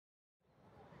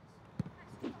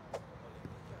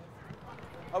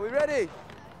Are we ready?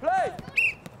 Play!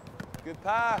 Good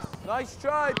pass. Nice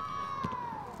try.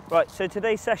 Right, so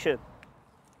today's session,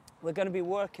 we're going to be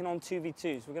working on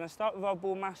 2v2s. We're going to start with our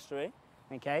ball mastery,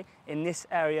 okay, in this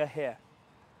area here.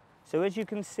 So as you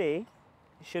can see,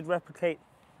 it should replicate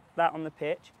that on the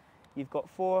pitch. You've got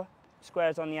 4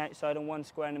 squares on the outside and 1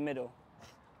 square in the middle.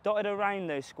 Dotted around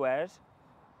those squares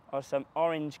are some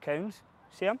orange cones.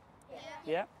 See them? Yeah.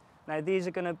 Yeah? Now these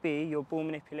are going to be your ball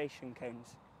manipulation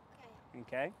cones.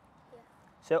 Okay? Yeah.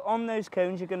 So on those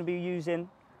cones, you're going to be using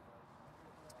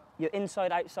your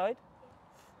inside-outside,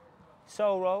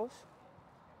 sole rolls,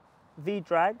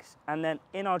 V-drags, and then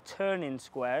in our turning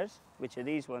squares, which are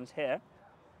these ones here,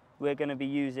 we're going to be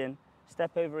using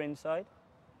step over inside.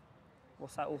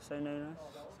 What's that also known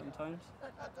as sometimes?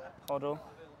 Hoddle,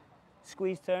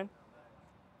 squeeze turn,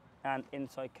 and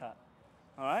inside cut.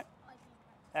 All right?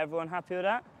 Everyone happy with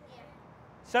that? Yeah.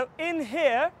 So in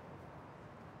here,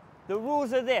 the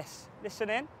rules are this. Listen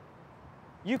in.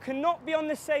 You cannot be on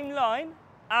the same line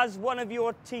as one of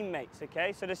your teammates,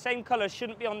 okay? So the same colours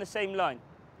shouldn't be on the same line.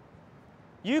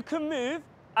 You can move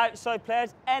outside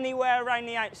players anywhere around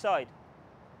the outside,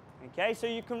 okay? So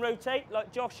you can rotate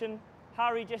like Josh and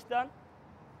Harry just done.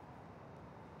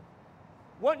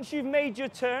 Once you've made your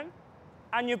turn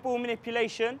and your ball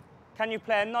manipulation, can you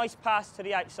play a nice pass to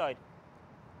the outside?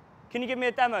 Can you give me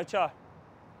a demo, Char?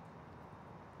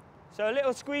 So a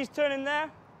little squeeze turn in there.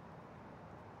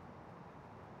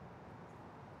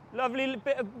 Lovely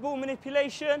bit of ball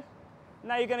manipulation.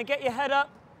 Now you're going to get your head up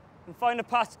and find a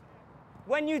pass.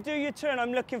 When you do your turn,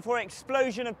 I'm looking for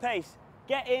explosion of pace.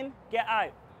 Get in, get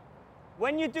out.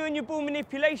 When you're doing your ball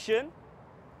manipulation,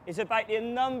 it's about the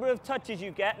number of touches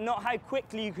you get, not how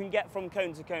quickly you can get from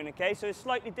cone to cone, okay? So it's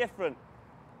slightly different.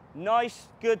 Nice,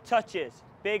 good touches.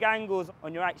 Big angles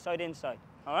on your outside, inside.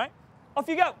 All right? Off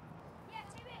you go.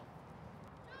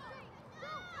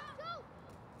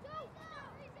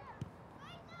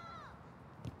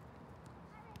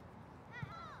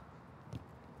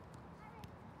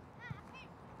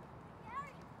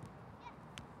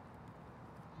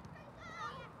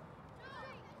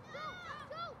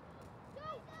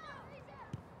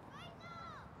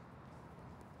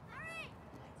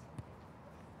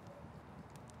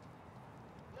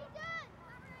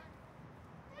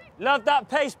 Love that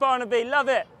pace, Barnaby, love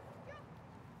it.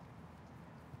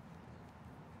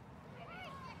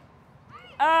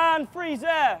 And freeze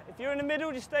there. If you're in the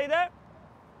middle, just stay there.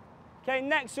 Okay,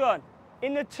 next one.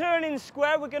 In the turning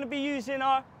square, we're going to be using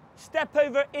our step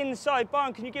over inside.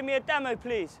 Barn, can you give me a demo,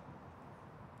 please?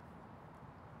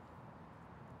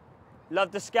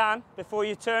 Love the scan before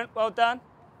you turn, well done.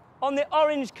 On the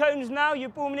orange cones now, your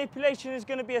ball manipulation is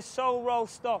going to be a sole roll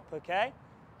stop, okay?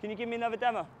 Can you give me another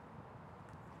demo?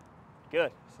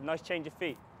 Good, it's a nice change of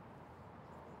feet.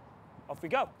 Off we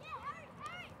go.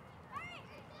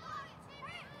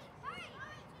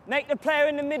 Make the player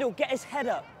in the middle get his head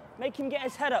up. Make him get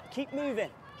his head up, keep moving.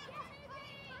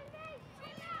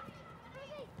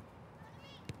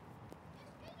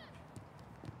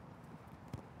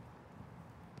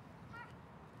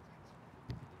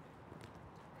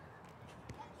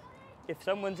 If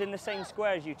someone's in the same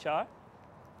square as you, Char,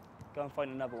 go and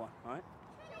find another one, all right?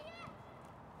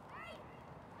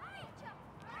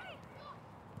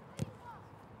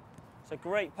 It's a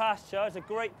great pass, Char, it's a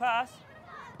great pass.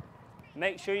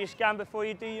 Make sure you scan before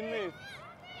you do your move.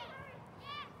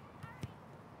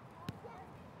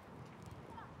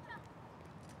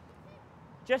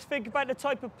 Just think about the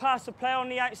type of pass a player on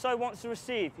the outside wants to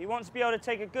receive. He wants to be able to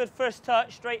take a good first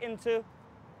touch straight into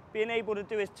being able to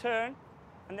do his turn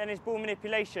and then his ball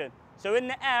manipulation. So in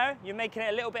the air, you're making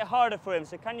it a little bit harder for him,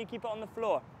 so can you keep it on the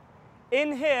floor?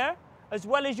 In here, as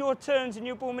well as your turns and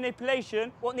your ball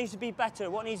manipulation, what needs to be better?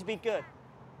 What needs to be good?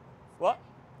 What?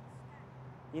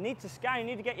 You need to scan, you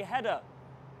need to get your head up.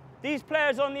 These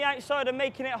players on the outside are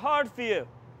making it hard for you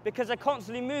because they're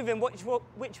constantly moving,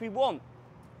 which we want.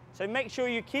 So make sure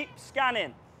you keep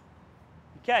scanning.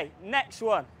 Okay, next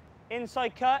one.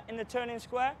 Inside cut in the turning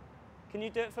square. Can you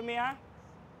do it for me, Anne?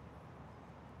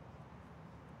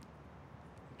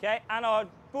 Okay, and our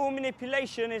ball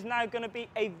manipulation is now going to be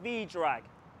a V-drag.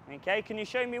 Okay, can you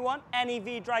show me one? Any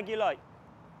V-drag you like.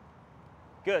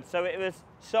 Good, so it was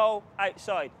sole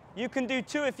outside. You can do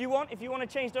 2 if you want. If you want to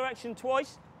change direction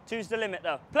twice, 2's the limit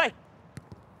though. Play.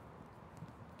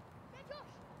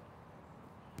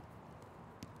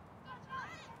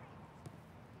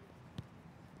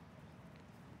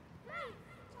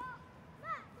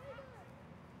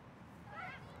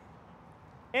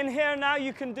 In here now,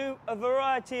 you can do a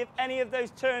variety of any of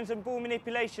those turns and ball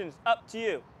manipulations, up to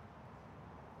you.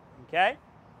 Okay?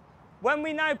 When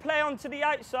we now play onto the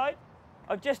outside,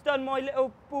 I've just done my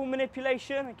little ball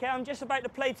manipulation, okay? I'm just about to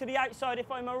play to the outside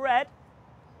if I'm a red.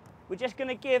 We're just going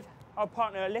to give our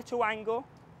partner a little angle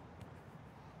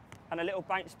and a little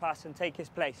bounce pass and take his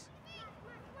place.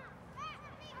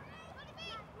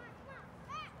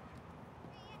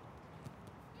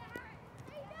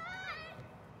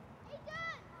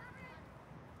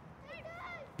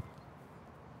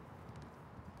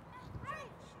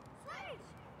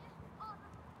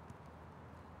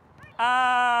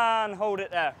 And hold it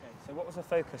there. Okay, so what was the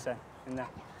focus then in there?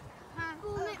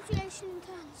 Ball manipulation and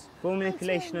turns. Ball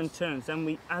manipulation and turns.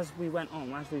 Then as we went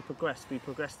on, as we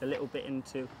progressed a little bit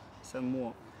into some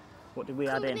more. What did we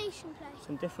add in? Combination play.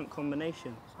 Some different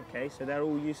combinations. Okay, so they're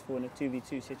all useful in a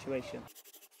 2v2 situation.